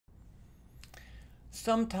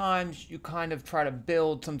sometimes you kind of try to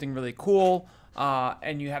build something really cool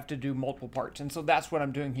and you have to do multiple parts. And so that's what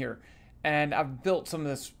I'm doing here. And I've built some of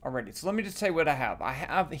this already. So let me just say what I have. I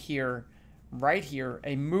have here, right here,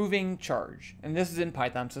 a moving charge. And this is in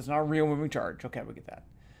Python, so it's not a real moving charge. Okay, we get that.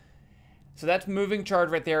 So that's moving charge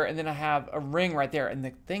right there. And then I have a ring right there. And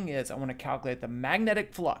the thing is, I want to calculate the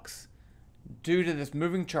magnetic flux due to this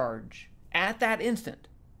moving charge at that instant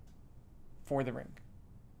for the ring.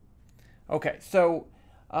 Okay, so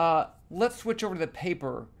let's switch over to the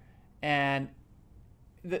paper. And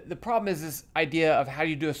the problem is this idea of how do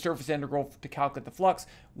you do a surface integral to calculate the flux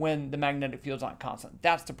when the magnetic field's not constant.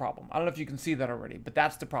 That's the problem. I don't know if you can see that already, but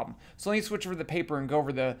that's the problem. So let me switch over to the paper and go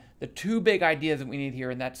over the two big ideas that we need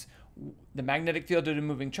here, and that's the magnetic field due to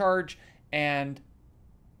moving charge and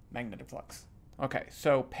magnetic flux. Okay,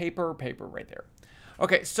 so paper right there.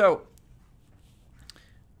 Okay, so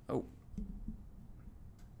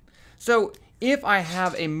if I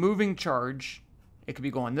have a moving charge, it could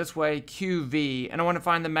be going this way, QV, and I want to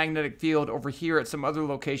find the magnetic field over here at some other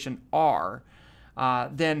location, R,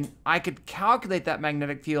 then I could calculate that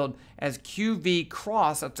magnetic field as QV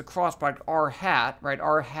cross, that's a cross product, R hat, right?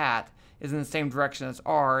 R hat is in the same direction as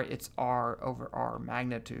R, it's R over R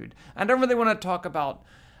magnitude. I don't really want to talk about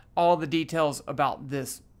all the details about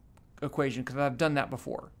this equation because I've done that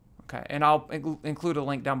before, okay? And I'll include a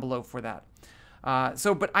link down below for that.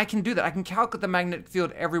 But I can do that. I can calculate the magnetic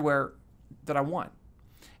field everywhere that I want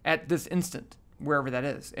at this instant, wherever that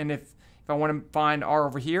is. And if I want to find R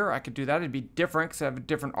over here, I could do that. It'd be different because I have a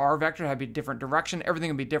different R vector, it'd be a different direction, everything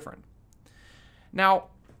would be different. Now,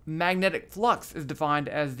 magnetic flux is defined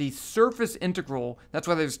as the surface integral. That's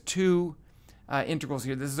why there's two integrals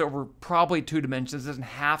here. This is over probably 2 dimensions. It doesn't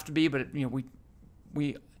have to be, but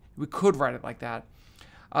we could write it like that,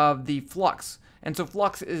 of the flux. And so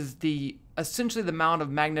flux is essentially the amount of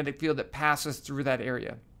magnetic field that passes through that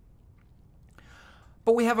area.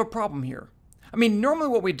 But we have a problem here. I mean, normally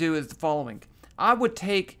what we do is the following. I would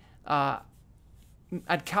take, I'd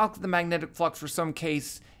calculate the magnetic flux for some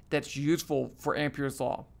case that's useful for Ampere's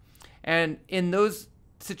law. And in those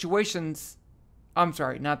situations, I'm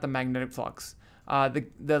sorry, not the magnetic flux, the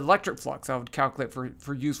electric flux I would calculate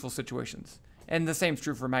for useful situations. And the same is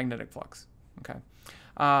true for magnetic flux, okay?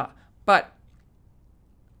 But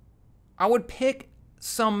I would pick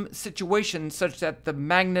some situation such that the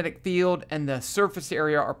magnetic field and the surface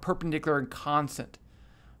area are perpendicular and constant.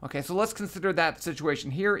 Okay, so let's consider that situation.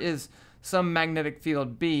 Here is some magnetic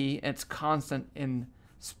field B, and it's constant in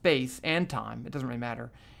space and time. It doesn't really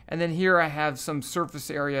matter. And then here I have some surface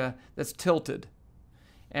area that's tilted,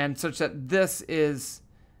 and such that this is,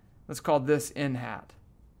 let's call this N hat.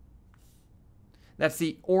 That's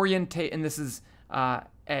the orientate, and this is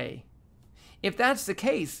A. If that's the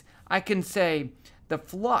case, I can say the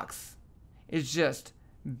flux is just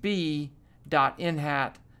B dot N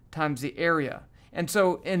hat times the area. And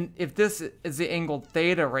so if this is the angle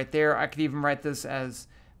theta right there, I could even write this as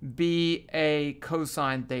BA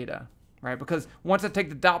cosine theta, right? Because once I take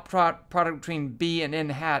the dot product between B and N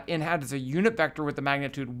hat is a unit vector with the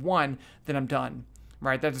magnitude 1, then I'm done,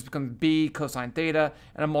 right? That just becomes B cosine theta,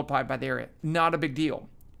 and I multiply it by the area. Not a big deal.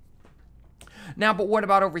 Now, but what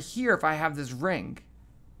about over here if I have this ring?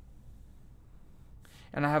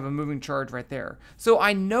 And I have a moving charge right there. So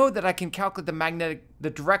I know that I can calculate the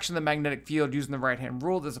direction of the magnetic field using the right-hand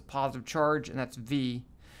rule. There's a positive charge, and that's V.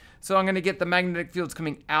 So I'm going to get the magnetic fields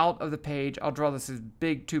coming out of the page. I'll draw this as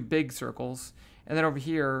two big circles. And then over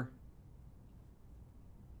here,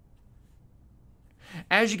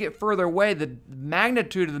 as you get further away, the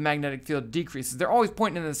magnitude of the magnetic field decreases. They're always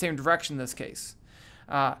pointing in the same direction in this case.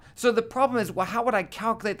 So the problem is, well, how would I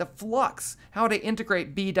calculate the flux? How would I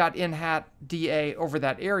integrate B dot N hat dA over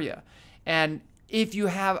that area? And if you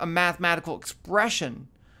have a mathematical expression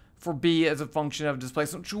for B as a function of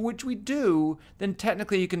displacement, which we do, then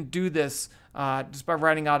technically you can do this just by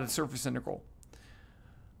writing out a surface integral.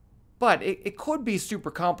 But it could be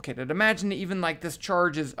super complicated. Imagine even like this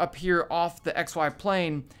charge is up here off the XY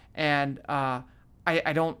plane, and I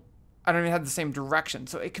don't even have the same direction.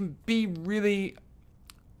 So it can be really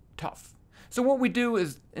tough. So what we do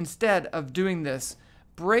is, instead of doing this,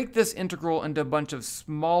 break this integral into a bunch of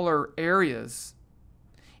smaller areas,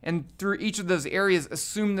 and through each of those areas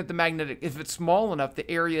assume that the magnetic, if it's small enough, the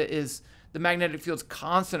magnetic field's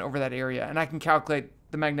constant over that area, and I can calculate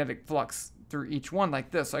the magnetic flux through each one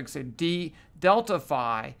like this. So I can say d delta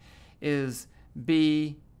phi is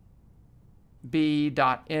b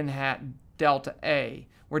dot n hat delta a,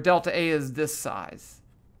 where delta a is this size.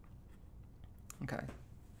 Okay.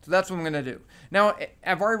 So that's what I'm going to do. Now,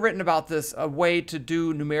 I've already written about this, a way to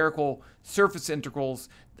do numerical surface integrals.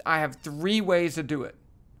 I have 3 ways to do it.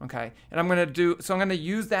 Okay, and I'm going to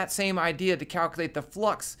use that same idea to calculate the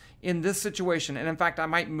flux in this situation. And in fact, I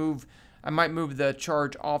might move the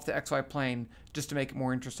charge off the xy plane just to make it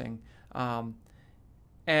more interesting.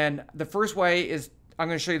 And the first way is, I'm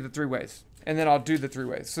going to show you the 3 ways, and then I'll do the 3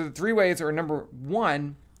 ways. So the 3 ways are, number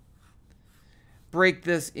 1, break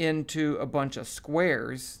this into a bunch of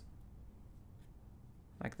squares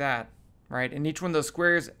like that, right? And each one of those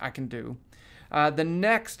squares I can do. The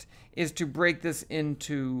next is to break this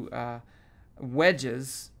into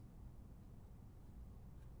wedges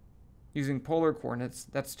using polar coordinates.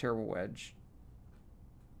 That's a terrible wedge.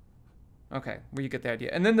 Okay, well, you get the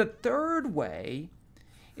idea. And then the third way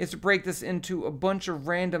is to break this into a bunch of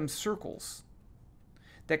random circles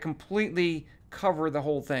that completely cover the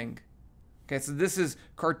whole thing. Okay, so this is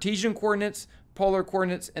Cartesian coordinates, polar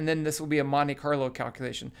coordinates, and then this will be a Monte Carlo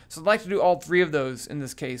calculation. So I'd like to do all 3 of those in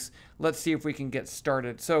this case. Let's see if we can get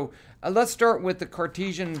started. So let's start with the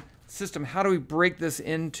Cartesian system. How do we break this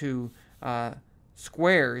into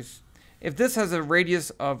squares? If this has a radius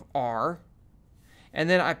of r, and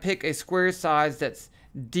then I pick a square size that's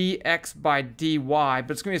dx by dy,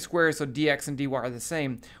 but it's going to be a square, so dx and dy are the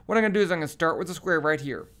same. What I'm going to do is I'm going to start with a square right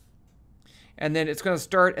here. And then it's going to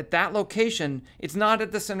start at that location. It's not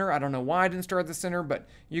at the center. I don't know why I didn't start at the center, but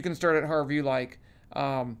you can start it however you like.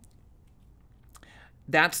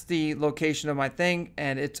 That's the location of my thing,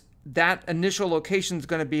 and it's that initial location is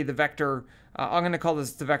going to be the vector. I'm going to call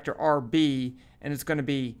this the vector RB, and it's going to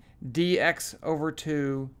be dx over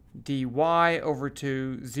 2, dy over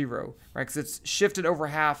 2, 0, right? Because it's shifted over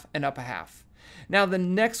half and up a half. Now the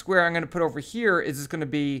next square I'm going to put over here is just going to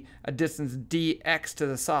be a distance dx to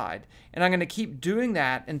the side. And I'm going to keep doing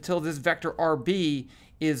that until this vector RB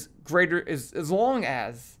is greater, as long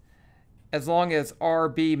as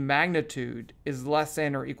RB magnitude is less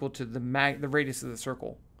than or equal to the radius of the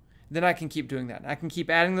circle. Then I can keep doing that. I can keep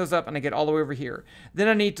adding those up and I get all the way over here. Then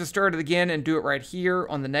I need to start it again and do it right here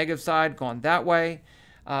on the negative side, going that way.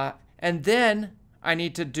 And then I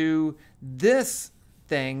need to do this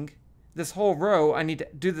thing, this whole row. I need to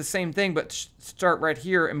do the same thing, but start right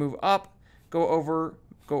here and move up, go over,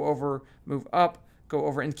 move up, go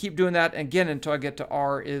over, and keep doing that again until I get to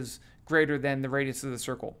r is greater than the radius of the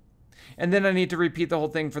circle. And then I need to repeat the whole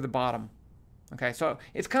thing for the bottom. Okay, so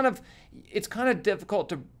it's kind of difficult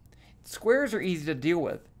to, squares are easy to deal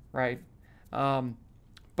with, right?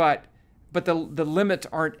 But the limits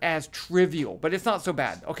aren't as trivial, but it's not so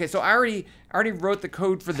bad. Okay, so I already wrote the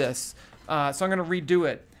code for this, so I'm going to redo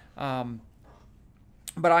it.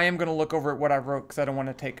 But I am going to look over at what I wrote because I don't want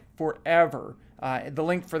to take forever. The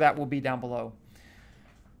link for that will be down below.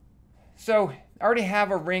 So I already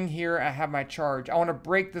have a ring here. I have my charge. I want to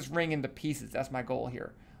break this ring into pieces. That's my goal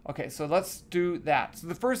here. Okay, so let's do that. So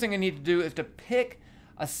the first thing I need to do is to pick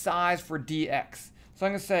a size for dx. So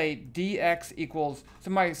I'm going to say dx equals,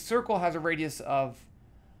 so my circle has a radius of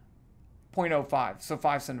 0.05, so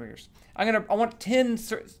 5 centimeters. I want 10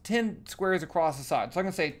 squares across the side. So I'm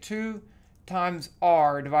going to say 2 times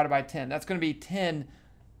r divided by 10. That's going to be 10,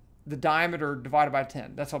 the diameter divided by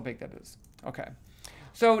 10. That's how big that is. Okay.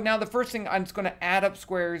 So now the first thing, I'm just going to add up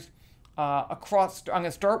squares across. I'm going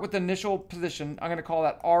to start with the initial position. I'm going to call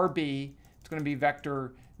that RB. It's going to be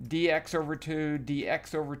vector dx over 2,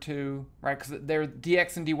 dx over 2, right? Because they're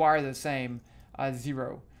dx and dy are the same,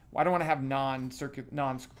 0. Well, I don't want to have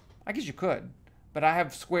I guess you could, but I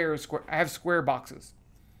have square boxes.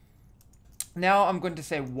 Now I'm going to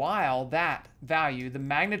say while that value, the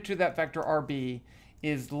magnitude of that vector RB,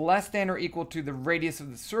 is less than or equal to the radius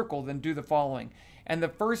of the circle, then do the following. And the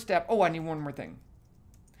first step, oh, I need one more thing.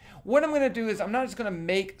 What I'm going to do is I'm not just going to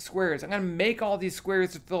make squares. I'm going to make all these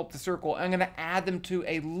squares to fill up the circle. I'm going to add them to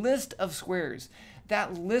a list of squares.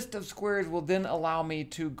 That list of squares will then allow me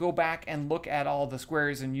to go back and look at all the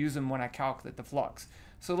squares and use them when I calculate the flux.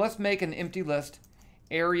 So let's make an empty list.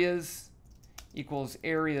 Areas equals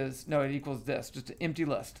areas. No, it equals this, just an empty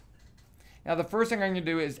list. Now the first thing I'm going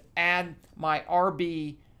to do is add my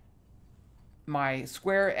RB, my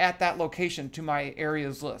square at that location, to my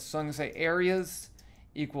areas list. So I'm going to say areas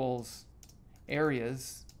equals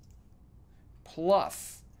areas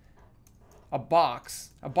plus a box.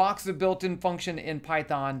 A box is a built-in function in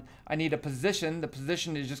Python. I need a position. The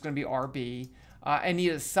position is just going to be RB. I need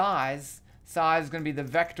a size. Size is going to be the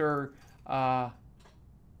vector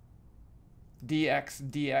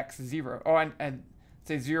dx 0. Oh, and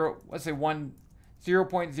say 0. Let's say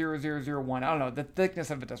 0.0001. I don't know. The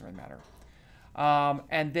thickness of it doesn't really matter.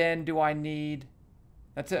 And then do I need?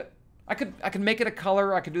 That's it. I could make it a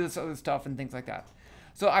color. I could do this other stuff and things like that.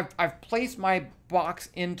 So I've placed my box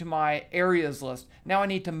into my areas list. Now I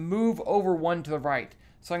need to move over one to the right.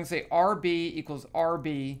 So I can say RB equals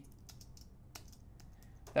RB.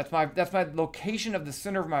 That's my location of the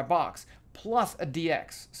center of my box, plus a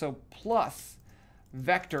dx. So plus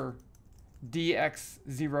vector dx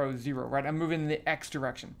 0, 0, right? I'm moving in the x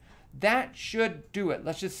direction. That should do it.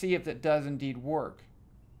 Let's just see if it does indeed work.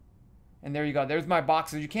 And there you go. There's my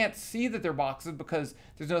boxes. You can't see that they're boxes because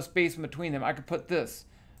there's no space in between them. I could put this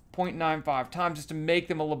 0.95 times just to make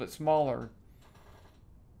them a little bit smaller.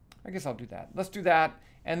 I guess I'll do that. Let's do that.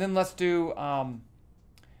 And then let's do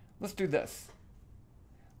this.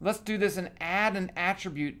 Let's do this and add an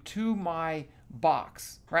attribute to my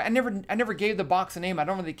box. Right? I never gave the box a name. I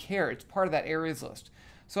don't really care. It's part of that areas list.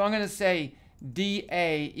 So I'm going to say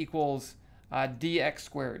dA equals dx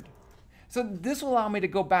squared. So this will allow me to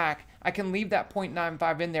go back. I can leave that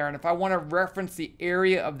 0.95 in there, and if I want to reference the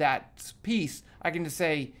area of that piece, I can just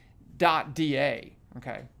say dot dA.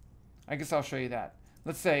 Okay, I guess I'll show you that.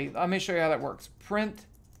 Let me show you how that works. Print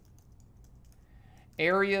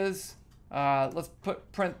areas. Let's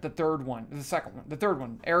print the third one, the second one, the third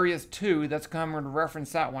one. Areas 2. That's I'm going to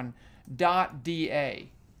reference that one. Dot dA.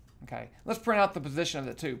 Okay, let's print out the position of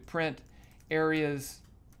the 2. Print areas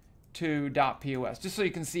 2.pos, just so you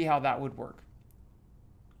can see how that would work.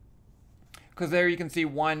 Because there you can see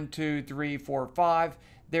 1, 2, 3, 4, 5.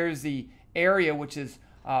 There's the area, which is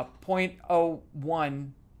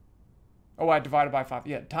 0.01. Oh, I divided by 5.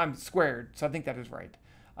 Yeah, times squared. So I think that is right.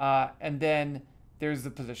 And then there's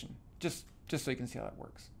the position, just so you can see how that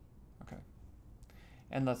works. Okay.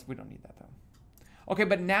 Unless we don't need that though. Okay,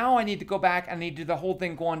 but now I need to go back. I need to do the whole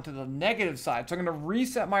thing going to the negative side. So I'm going to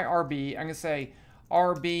reset my RB. I'm going to say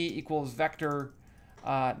RB equals vector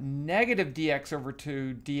negative dx over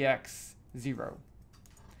 2 dx 0.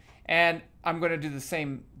 And I'm going to do the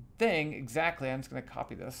same thing exactly. I'm just going to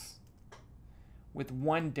copy this with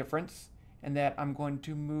one difference, and that I'm going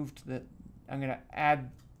to move to the, I'm going to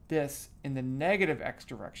add this in the negative x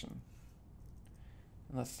direction.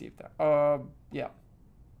 And let's see if that, yeah.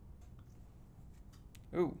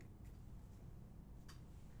 Ooh.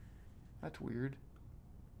 That's weird.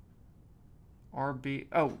 RB,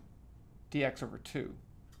 oh, dx over 2.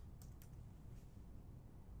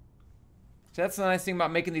 So that's the nice thing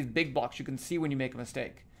about making these big blocks. You can see when you make a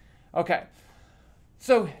mistake. Okay,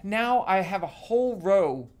 so now I have a whole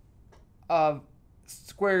row of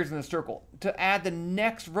squares in the circle. To add the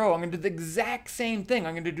next row, I'm going to do the exact same thing.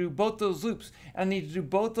 I'm going to do both those loops. And I need to do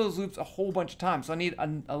both those loops a whole bunch of times. So I need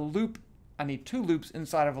a loop. I need 2 loops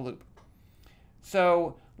inside of a loop.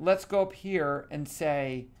 So let's go up here and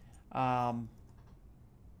say,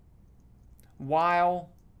 while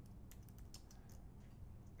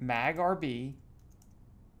mag RB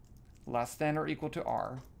less than or equal to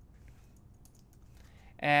R,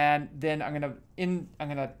 and then I'm gonna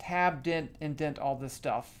tab indent all this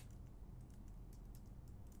stuff.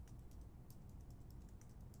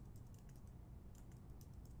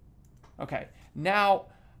 Okay, now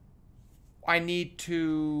I need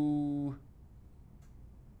to,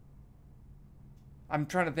 I'm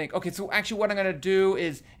trying to think. Okay, so actually what I'm going to do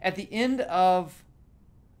is at the end of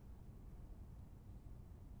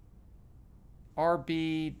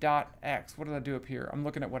rb.x, what did I do up here? I'm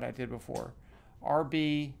looking at what I did before.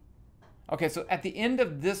 rb, okay, so at the end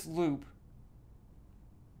of this loop,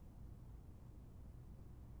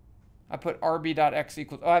 I put rb.x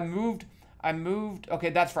equals, oh, I moved, okay,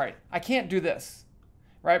 that's right. I can't do this,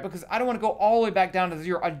 right? Because I don't want to go all the way back down to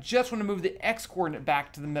 0. I just want to move the x coordinate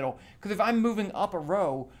back to the middle. Because if I'm moving up a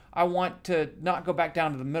row, I want to not go back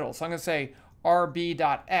down to the middle. So I'm going to say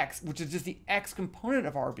rb.x, which is just the x component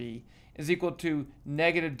of rb, is equal to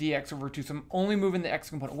negative dx over 2. So I'm only moving the x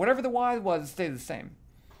component. Whatever the y was, it stays the same.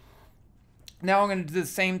 Now I'm going to do the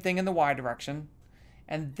same thing in the y direction.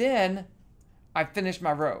 And then I finish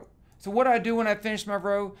my row. So what do I do when I finish my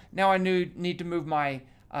row? Now I need to move my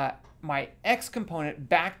my x component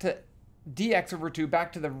back to dx over 2,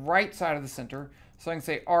 back to the right side of the center. So I can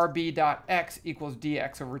say rb.x equals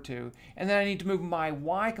dx over 2. And then I need to move my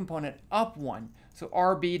y component up 1. So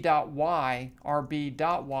rb.y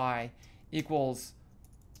equals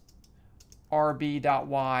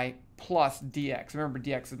rb.y plus dx. Remember,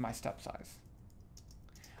 dx is my step size.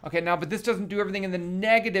 Okay, now, but this doesn't do everything in the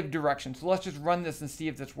negative direction. So let's just run this and see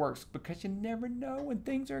if this works, because you never know when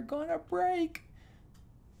things are gonna break.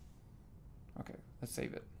 Okay, let's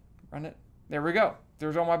save it. Run it. There we go.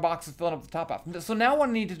 There's all my boxes filling up the top half. So now what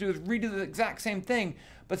I need to do is redo the exact same thing,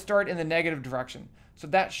 but start in the negative direction. So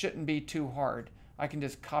that shouldn't be too hard. I can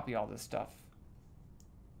just copy all this stuff.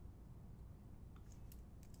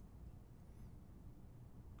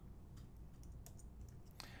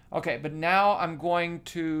 Okay, but now I'm going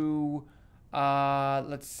to,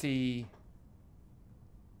 let's see.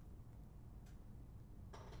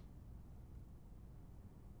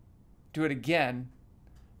 Do it again.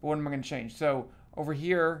 But what am I going to change? So over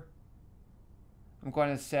here, I'm going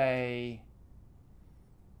to say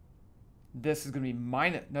this is going to be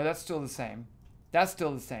minus. No, that's still the same. That's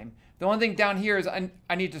still the same. The only thing down here is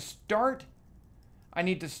I need to start. I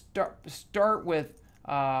need to start with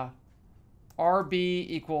RB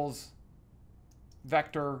equals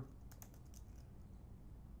vector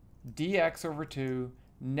dx over 2,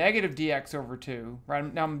 negative dx over 2.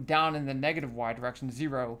 Right now I'm down in the negative y direction,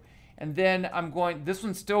 0. And then I'm going, this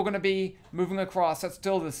one's still going to be moving across. That's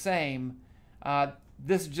still the same.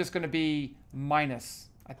 This is just going to be minus.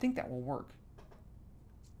 I think that will work.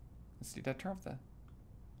 Let's see, did I turn off the,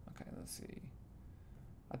 okay, let's see.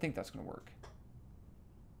 I think that's going to work.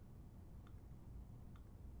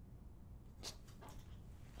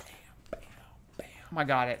 I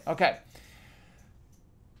got it. Okay.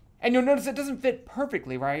 And you'll notice it doesn't fit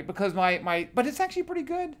perfectly, right? Because but it's actually pretty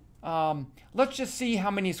good. Let's just see how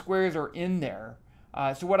many squares are in there.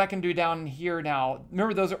 So what I can do down here now,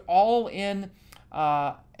 remember those are all in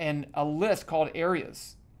a list called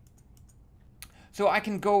areas. So I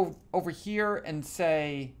can go over here and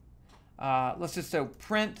say, let's just say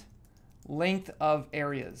print length of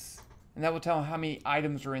areas. And that will tell how many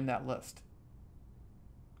items are in that list.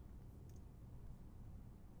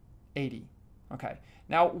 80. Okay.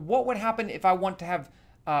 Now, what would happen if I want to have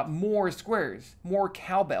more squares, more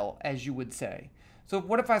cowbell, as you would say? So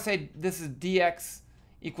what if I say this is dx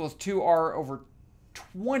equals 2r over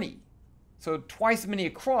 20? So twice as many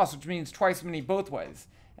across, which means twice as many both ways.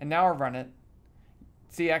 And now I run it.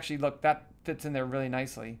 See, actually, look, that fits in there really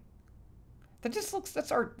nicely. That just looks,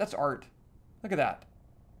 that's art. That's art. Look at that.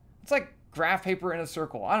 It's like graph paper in a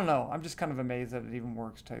circle. I don't know. I'm just kind of amazed that it even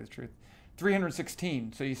works, to tell you the truth.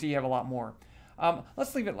 316, so you see you have a lot more.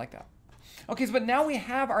 Let's leave it like that. Okay, so but now we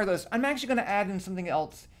have our list. I'm actually going to add in something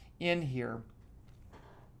else in here,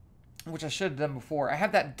 which I should have done before. I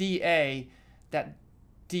have that DA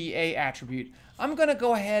attribute. I'm going to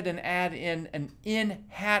go ahead and add in an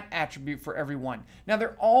in-hat attribute for every one. Now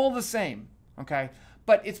they're all the same, okay?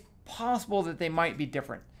 But it's possible that they might be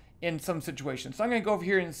different in some situations. So I'm going to go over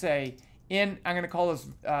here and say I'm going to call this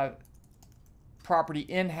property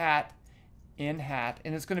in-hat, and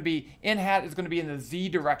it's going to be in-hat is going to be in the z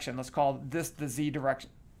direction. Let's call this the z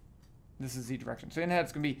direction. This is z direction. So in-hat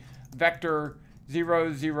is going to be vector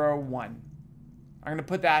 0, 0, 1. I'm going to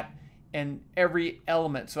put that in every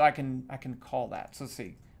element so I can call that. So let's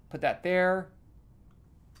see. Put that there.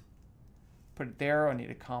 Put it there. I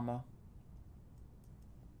need a comma.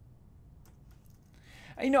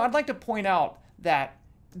 You know, I'd like to point out that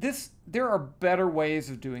there are better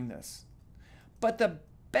ways of doing this. But the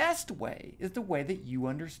best way is the way that you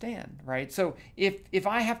understand, right? So if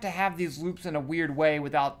I have to have these loops in a weird way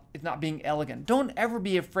without it not being elegant, don't ever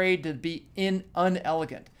be afraid to be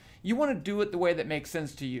unelegant. You want to do it the way that makes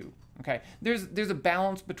sense to you, okay? There's a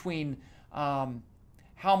balance between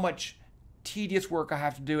how much tedious work I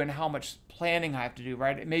have to do and how much planning I have to do,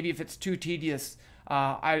 right? Maybe if it's too tedious,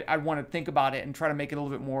 I want to think about it and try to make it a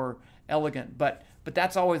little bit more elegant, but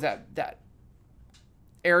that's always that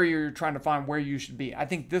area you're trying to find where you should be. I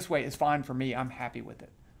think this way is fine for me. I'm happy with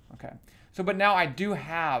it. Okay. So, but now I do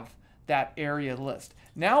have that area list.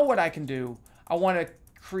 Now what I can do, I want to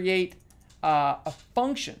create a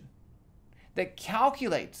function that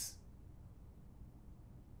calculates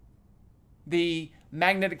the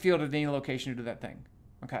magnetic field at any location to do that thing.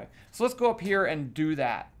 Okay. So let's go up here and do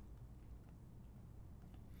that.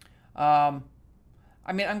 I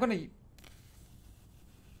mean, I'm going to,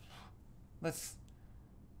 let's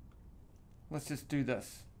just do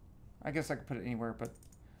this. I guess I could put it anywhere, but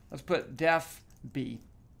let's put def b.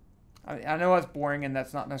 I know that's boring and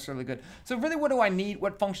that's not necessarily good. So really, what do I need?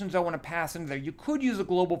 What functions do I want to pass into there? You could use a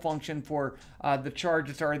global function for the charge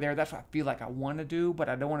that's already there. That's what I feel like I want to do, but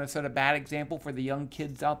I don't want to set a bad example for the young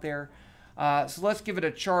kids out there. So let's give it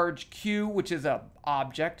a charge q, which is a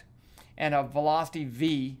object, and a velocity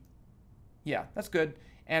v. Yeah, that's good.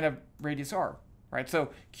 And a radius r. Right, so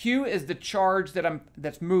q is the charge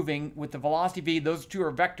that's moving with the velocity v. Those two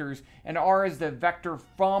are vectors, and r is the vector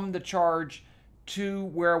from the charge to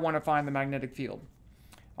where I want to find the magnetic field.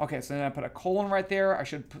 Okay, so then I put a colon right there. I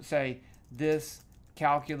should say this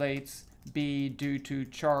calculates b due to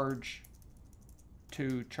charge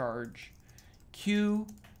q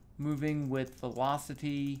moving with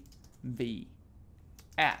velocity v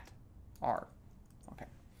at r.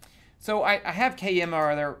 So I have Km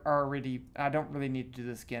already. I don't really need to do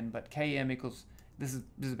this again, but Km equals, this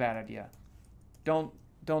is a bad idea. Don't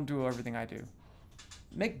Don't do everything I do.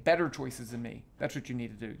 Make better choices than me. That's what you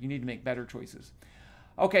need to do. You need to make better choices.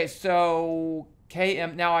 Okay, so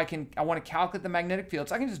Km. Now I want to calculate the magnetic field.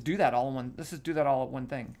 So I can just do that all in one. Let's just do that all at one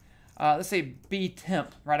thing. Let's say B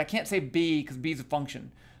temp, right? I can't say B because B is a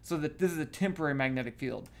function. So that this is a temporary magnetic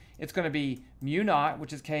field. It's going to be mu naught,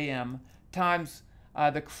 which is Km, times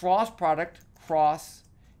the cross product, cross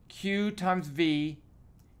Q times V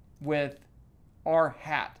with R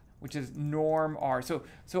hat, which is norm R. So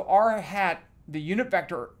R hat, the unit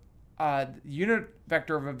vector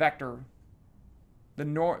of a vector,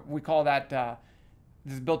 we call that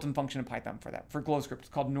this built-in function in Python for that. For GlowScript, it's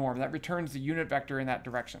called norm. That returns the unit vector in that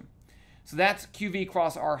direction. So that's QV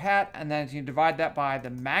cross R hat, and then you divide that by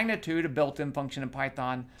the magnitude, a built-in function in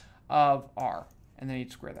Python, of R. And then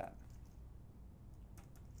you'd square that.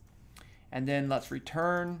 And then let's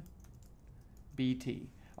return BT.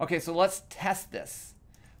 Okay, so let's test this.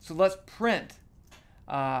 So let's print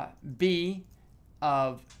B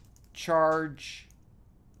of charge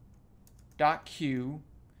dot Q,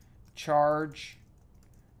 charge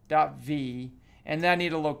dot V, and then I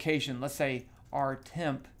need a location. Let's say R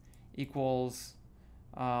temp equals,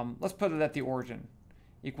 let's put it at the origin,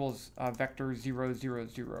 equals vector 0, 0,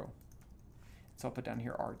 0. So I'll put down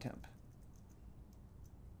here R temp.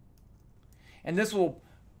 And this will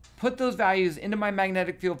put those values into my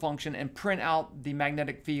magnetic field function and print out the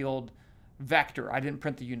magnetic field vector. I didn't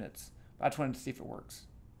print the units. I just wanted to see if it works.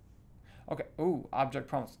 Okay, ooh, object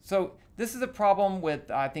promise. So this is a problem with,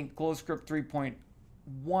 I think, GlowScript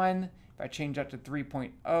 3.1. If I change that to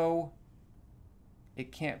 3.0,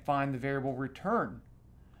 it can't find the variable return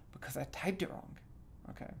because I typed it wrong.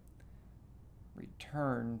 Okay,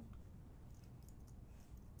 return.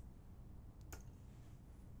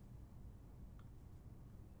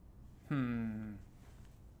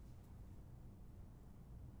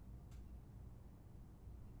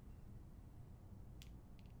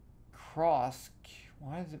 Cross,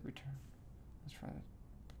 why does it return? Let's try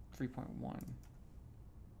that. 3.1.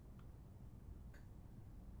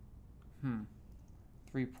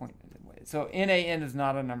 3 point, so NaN is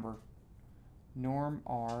not a number. Norm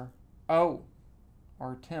R, oh,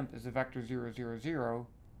 R temp is a vector 0, 0, 0.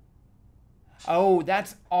 Oh,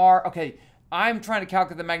 that's R, okay. I'm trying to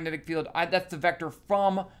calculate the magnetic field. That's the vector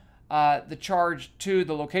from the charge to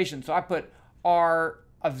the location. So I put R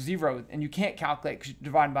of 0, and you can't calculate because you're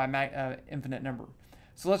divided by infinite number.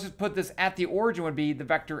 So let's just put this at the origin would be the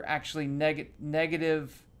vector actually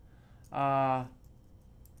negative. So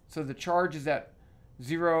the charge is at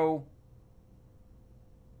 0,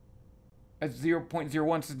 at 0.01, so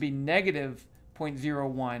it would be negative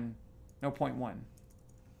 0.01, no 0.1.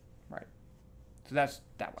 Right. So that's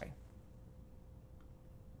that way.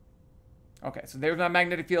 Okay, so there's my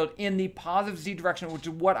magnetic field in the positive Z direction, which is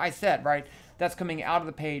what I said, right? That's coming out of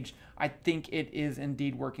the page. I think it is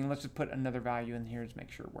indeed working. Let's just put another value in here to make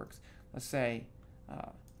sure it works. Let's say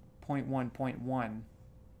 0.1, 0.1.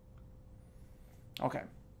 Okay,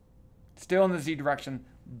 still in the Z direction.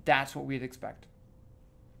 That's what we'd expect.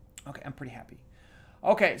 Okay, I'm pretty happy.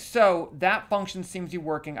 Okay, so that function seems to be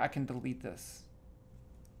working. I can delete this.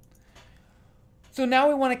 So now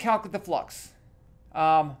we want to calculate the flux.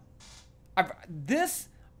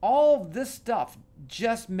 All this stuff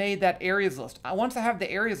just made that areas list. Once I have the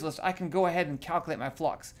areas list, I can go ahead and calculate my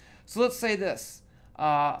flux. So let's say this,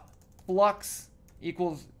 flux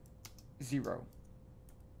equals 0.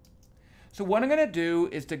 So what I'm going to do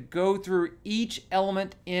is to go through each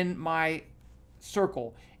element in my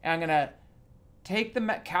circle, and I'm going to take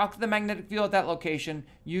calculate the magnetic field at that location,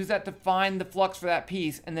 use that to find the flux for that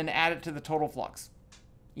piece, and then add it to the total flux.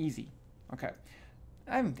 Easy. Okay.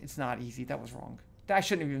 It's not easy. That was wrong. I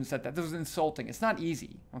shouldn't have even said that. This was insulting. It's not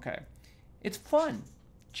easy. Okay. It's fun.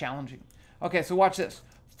 Challenging. Okay, so watch this.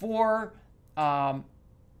 For,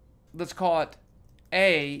 let's call it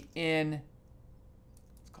A in,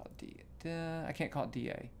 let's call it D. I can't call it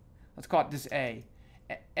DA. Let's call it this A.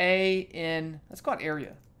 A in, let's call it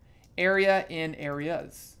area. Area in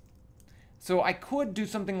areas. So I could do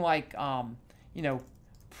something like, you know,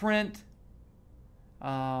 print,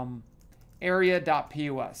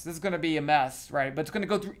 area.pos. This is going to be a mess, right? But it's going to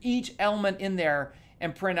go through each element in there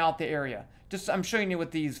and print out the area. Just I'm showing you with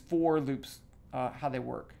these for loops how they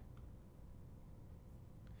work.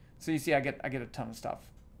 So you see, I get a ton of stuff.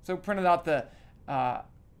 So printed out the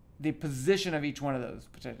position of each one of those,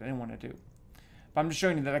 which I didn't want to do. But I'm just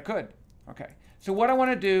showing you that I could. Okay. So what I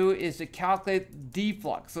want to do is to calculate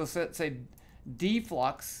deflux. So let's say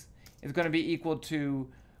deflux is going to be equal to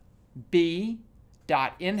B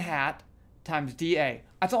dot in hat times dA.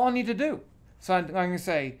 That's all I need to do. So I'm going to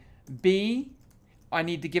say B I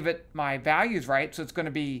need to give it my values, right? So it's going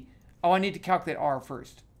to be, oh, I need to calculate R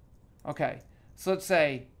first. Okay, so let's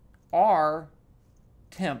say R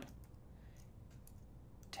temp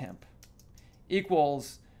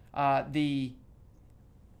equals the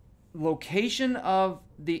location of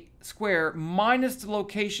the square minus the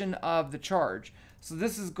location of the charge. So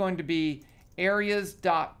this is going to be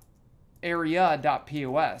area.pos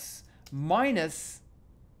minus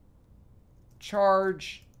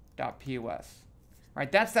charge.pos.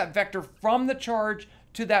 Right, that's that vector from the charge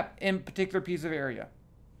to that in particular piece of area.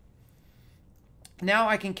 Now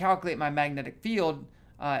I can calculate my magnetic field.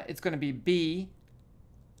 It's going to be B.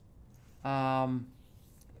 I'd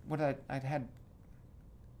had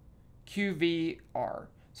QVR.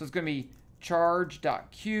 So it's going to be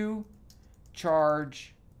charge.Q,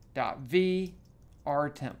 charge.V, R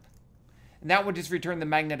temp. And that would just return the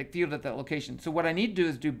magnetic field at that location. So what I need to do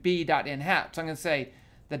is do B.n hat. So I'm going to say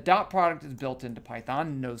the dot product is built into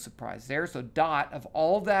Python. No surprise there. So dot of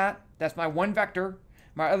all of that, that's my one vector.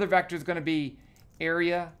 My other vector is going to be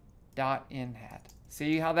area.n hat.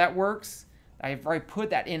 See how that works? I've already put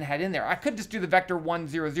that in hat in there. I could just do the vector 1,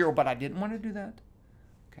 0, 0, but I didn't want to do that.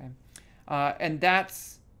 Okay. And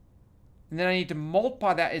then I need to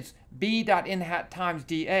multiply that. It's b.n hat times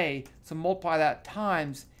dA. So multiply that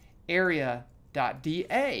times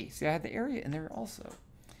area.dA. See, I had the area in there also.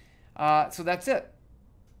 So that's it.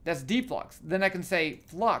 That's dflux. Then I can say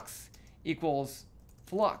flux equals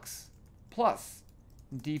flux plus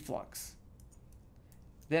dflux.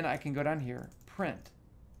 Then I can go down here, print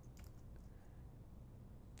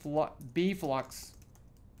bflux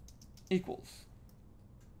equals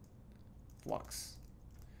flux.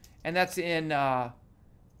 And that's in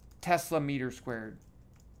Tesla meter squared.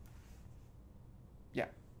 Yeah.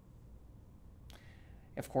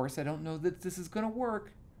 Of course, I don't know that this is going to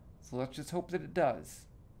work, so let's just hope that it does.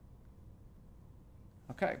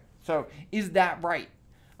 Okay, so is that right?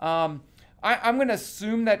 I'm going to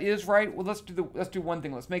assume that is right. Well, let's do one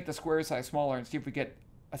thing. Let's make the square size smaller and see if we get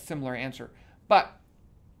a similar answer. But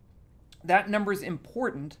that number is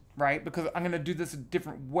important, right? Because I'm going to do this a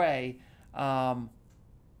different way. Actually,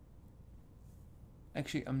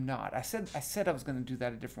 I'm not. I said I was going to do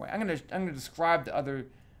that a different way. I'm going to describe the other.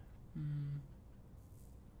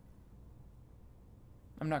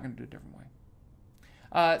 I'm not going to do it a different way.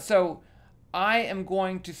 So I am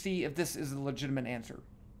going to see if this is a legitimate answer.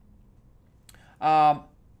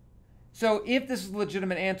 So if this is a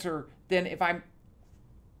legitimate answer, then if I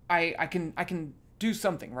can do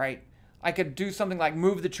something, right? I could do something like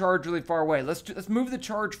move the charge really far away. Let's move the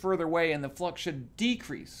charge further away, and the flux should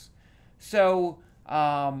decrease. So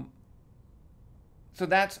so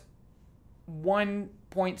that's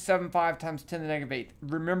 1.75 times 10 to the negative 8.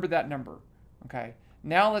 Remember that number. Okay.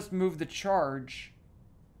 Now let's move the charge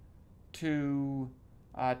to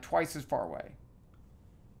twice as far away.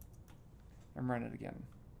 And run it again.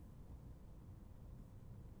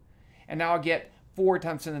 And now I'll get 4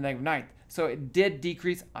 times 10 to the negative 9th. So it did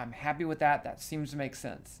decrease. I'm happy with that. That seems to make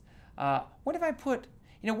sense. What if I put,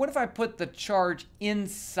 what if I put the charge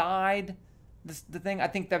inside the thing? I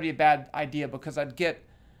think that'd be a bad idea, because I'd get,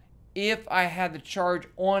 if I had the charge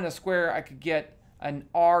on a square, I could get an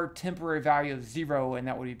R temporary value of 0, and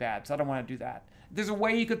that would be bad. So I don't want to do that. There's a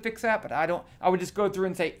way you could fix that, but I would just go through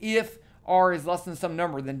and say, if R is less than some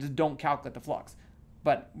number, then just don't calculate the flux.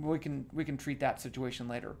 But we can treat that situation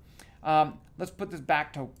later. Let's put this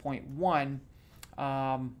back to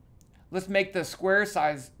 0.1. Let's make the square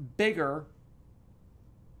size bigger.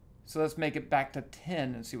 So let's make it back to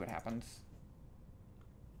 10 and see what happens.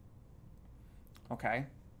 Okay.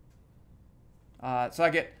 So I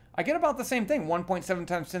get about the same thing, 1.7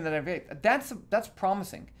 times 10 to the negative 8. That's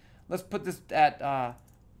promising. Let's put this at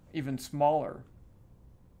even smaller.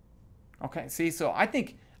 Okay, see, so I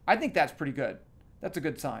think that's pretty good. That's a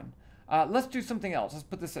good sign. Let's do something else. Let's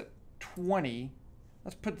put this at 20.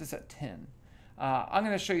 Let's put this at 10. I'm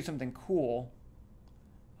going to show you something cool.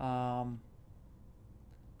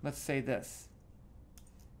 Let's say this.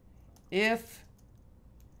 If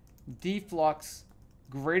dflux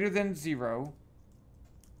greater than 0,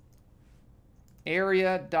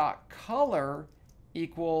 area.color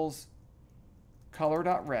equals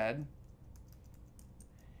color.red,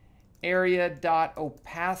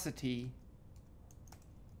 area.opacity.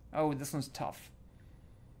 Oh, this one's tough.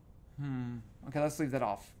 Okay, let's leave that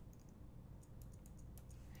off.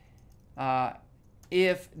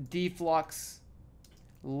 If dflux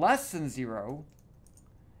less than 0,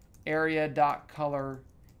 area.color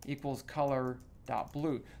equals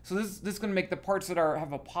color.blue. So this is going to make the parts that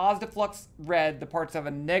have a positive flux red, the parts that have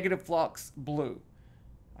a negative flux blue.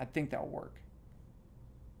 I think that'll work.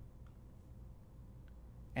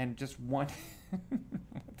 and just one.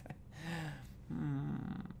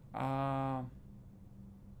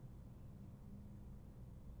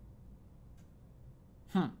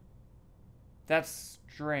 That's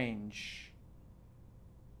strange.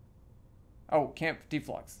 Oh, can't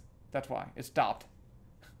deflux. That's why. It stopped.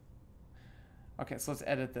 Okay, so let's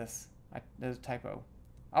edit this. There's a typo.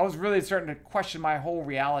 I was really starting to question my whole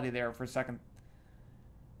reality there for a second.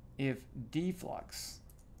 If deflux.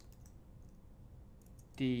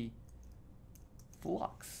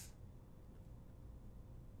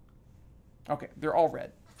 Okay, they're all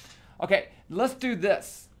red. Okay, let's do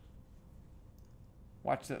this.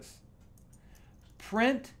 Watch this.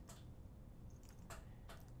 Print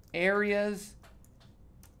areas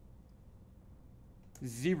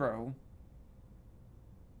 0.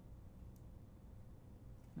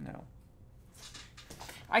 No.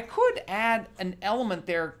 I could add an element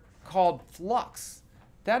there called flux.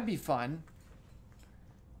 That'd be fun.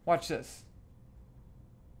 Watch this.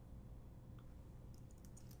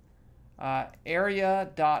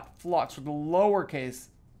 Area.flux with a lowercase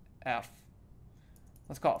f.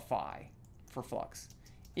 Let's call it phi for flux.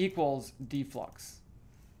 Equals deflux.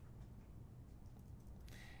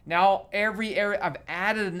 Now every area, I've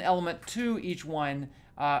added an element to each one,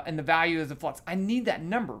 and the value is the flux. I need that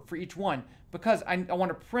number for each one because I want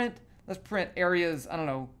to print, let's print areas, I don't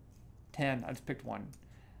know, 10, I just picked one,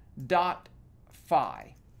 dot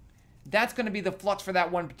phi. That's going to be the flux for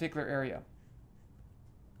that one particular area.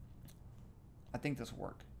 I think this will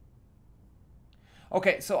work.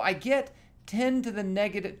 Okay, so I get 10 to the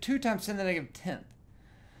negative, 2 times 10 to the negative 10th.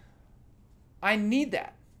 I need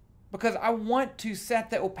that because I want to set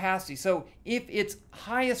the opacity. So if it's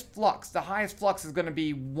highest flux, the highest flux is going to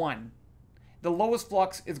be 1. The lowest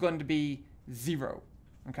flux is going to be 0.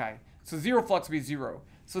 Okay, so 0 flux will be 0.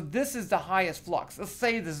 So this is the highest flux. Let's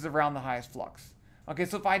say this is around the highest flux. Okay,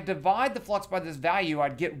 so if I divide the flux by this value,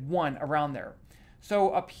 I'd get 1 around there.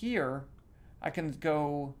 So up here, I can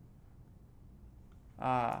go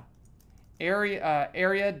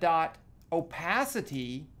area dot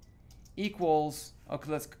opacity equals,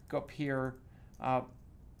 okay, let's go up here,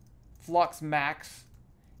 flux max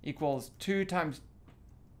equals 2 times,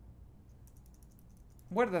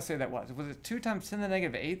 what did I say that was? Was it 2 times 10 to the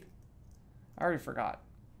negative 8th? I already forgot.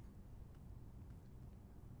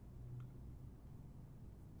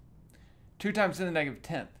 Two times 10 to the negative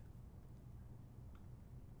 10th.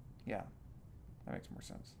 Yeah, that makes more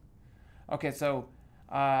sense. Okay, so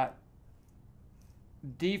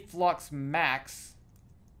deflux max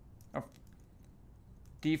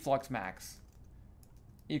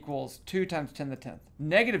equals 2 times 10 to the 10th.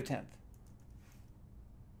 Negative 10th.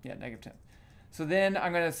 Yeah, negative 10th. So then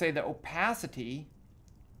I'm going to say the opacity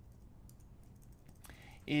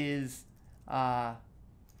is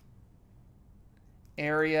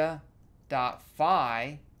area dot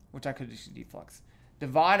phi, which I could just do deflux,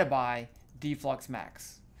 divided by deflux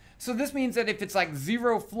max. So this means that if it's like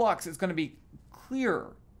 0 flux, it's going to be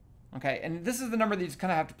clearer. Okay, and this is the number that you just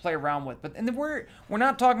kind of have to play around with. But and then we're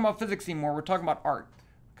not talking about physics anymore. We're talking about art.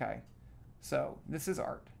 Okay, so this is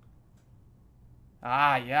art.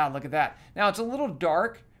 Ah, yeah, look at that. Now it's a little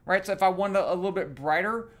dark, right? So if I want it a little bit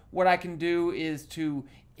brighter, what I can do is to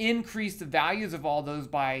increase the values of all those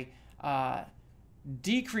by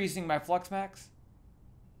decreasing my flux max.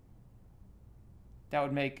 That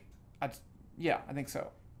would make, yeah, I think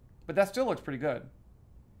so. But that still looks pretty good.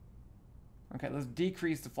 Okay, let's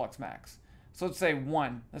decrease the flux max. So let's say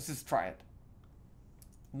 1. Let's just try it.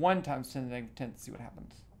 1 times 10 to the negative 10th to see what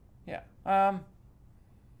happens. Yeah.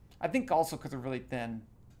 I think also because they're really thin.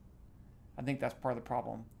 I think that's part of the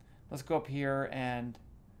problem. Let's go up here and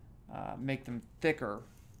make them thicker.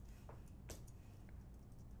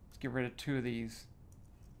 Let's get rid of 2 of these.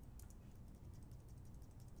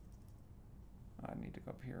 I need to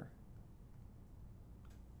go up here.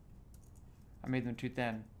 I made them too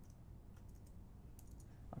thin.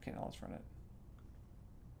 Okay, now let's run it.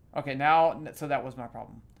 Okay, now, so that was my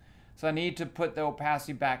problem. So I need to put the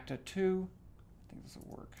opacity back to 2. I think this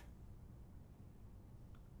will work.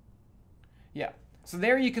 Yeah, so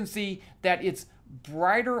there you can see that it's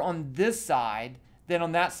brighter on this side than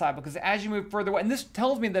on that side, because as you move further away, and this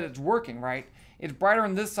tells me that it's working, right? It's brighter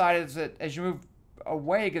on this side as you move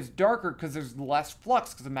away, it gets darker because there's less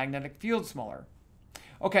flux because the magnetic field's smaller.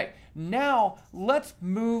 Okay, now let's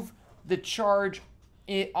move the charge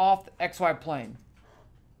off the XY plane.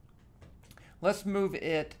 Let's move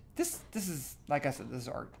it. This is, like I said, this is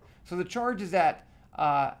art. So the charge is at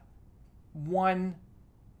 1,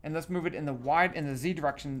 and let's move it in the Z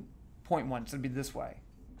direction, 0.1. So it'd be this way.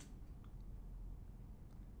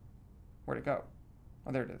 Where'd it go?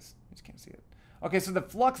 Oh, there it is. You just can't see it. Okay, so the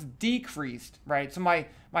flux decreased, right? So my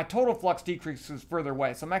total flux decreases further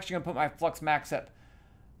away. So I'm actually going to put my flux max at,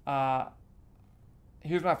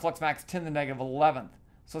 here's my flux max, 10 to the negative 11th.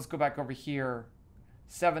 So let's go back over here,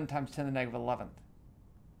 7 times 10 to the negative 11th.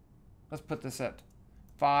 Let's put this at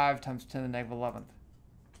 5 times 10 to the negative 11th.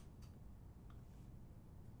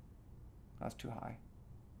 That's too high.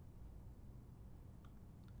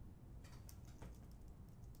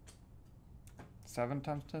 Seven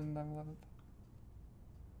times 10 to the negative 11th.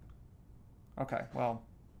 Okay, well,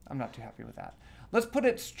 I'm not too happy with that. Let's put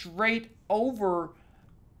it straight over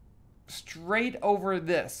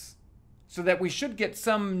this, so that we should get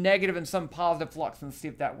some negative and some positive flux, and see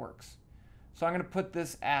if that works. So I'm going to put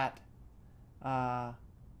this at, the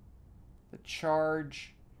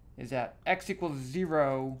charge is at x equals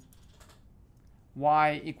 0,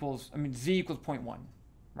 y equals, z equals 0.1,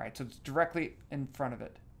 right? So it's directly in front of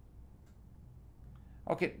it.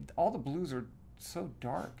 Okay, all the blues are so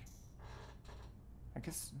dark. I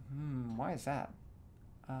guess, why is that?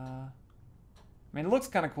 It looks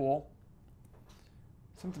kind of cool.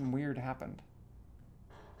 Something weird happened.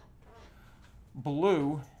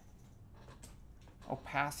 Blue,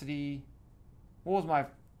 opacity. What was my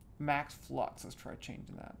max flux? Let's try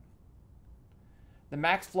changing that. The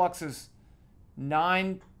max flux is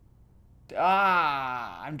 9.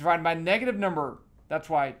 I'm dividing by a negative number. That's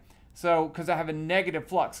why. So, because I have a negative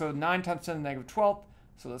flux. So 9 times 10 to the negative 12th.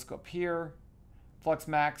 So let's go up here. Flux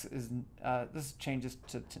max is, this changes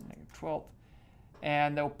to 10 to the negative 12th.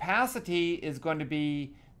 And the opacity is going to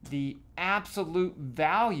be the absolute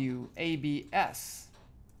value, ABS,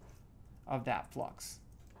 of that flux.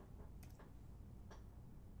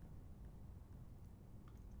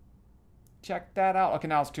 Check that out. Okay,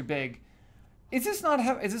 now it's too big. Is this not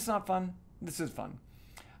fun? This is fun.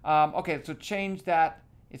 Okay, so change that.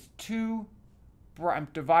 It's too bright. I'm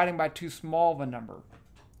dividing by too small of a number.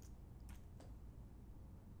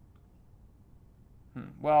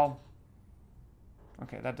 Well,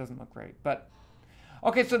 okay, that doesn't look great. But,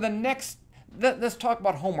 okay, so the next, let's talk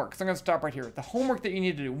about homework. So I'm going to stop right here. The homework that you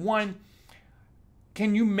need to do. 1,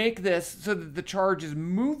 can you make this so that the charge is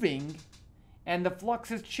moving and the flux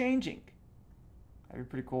is changing? That'd be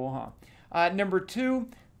pretty cool, huh? Number 2,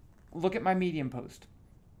 look at my Medium post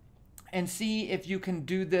and see if you can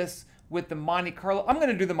do this with the Monte Carlo. I'm going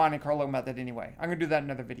to do the Monte Carlo method anyway. I'm going to do that in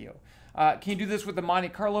another video. Can you do this with the Monte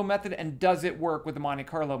Carlo method, and does it work with the Monte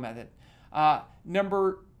Carlo method?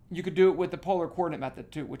 You could do it with the polar coordinate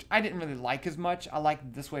method too, which I didn't really like as much. I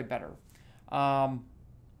like this way better.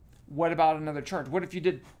 What about another charge? What if you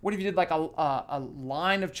did like a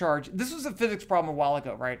line of charge? This was a physics problem a while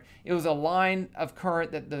ago, right? It was a line of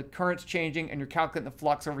current that the current's changing, and you're calculating the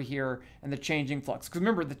flux over here and the changing flux. Because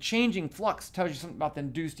remember, the changing flux tells you something about the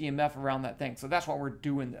induced EMF around that thing. So that's why we're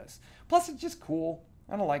doing this. Plus, it's just cool.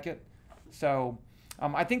 I don't like it. So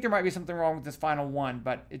I think there might be something wrong with this final one,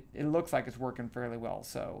 but it looks like it's working fairly well.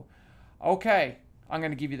 So, okay. I'm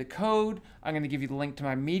going to give you the code. I'm going to give you the link to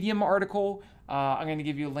my Medium article. I'm going to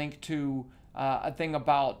give you a link to a thing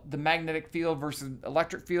about the magnetic field versus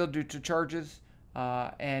electric field due to charges.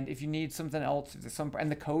 And if you need something else, if there's and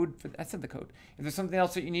the code, I said the code. If there's something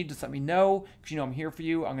else that you need, just let me know, because you know I'm here for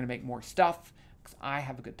you. I'm going to make more stuff because I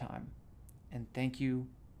have a good time. And thank you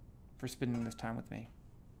for spending this time with me.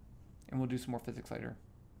 And we'll do some more physics later.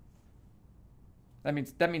 That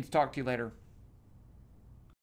means talk to you later.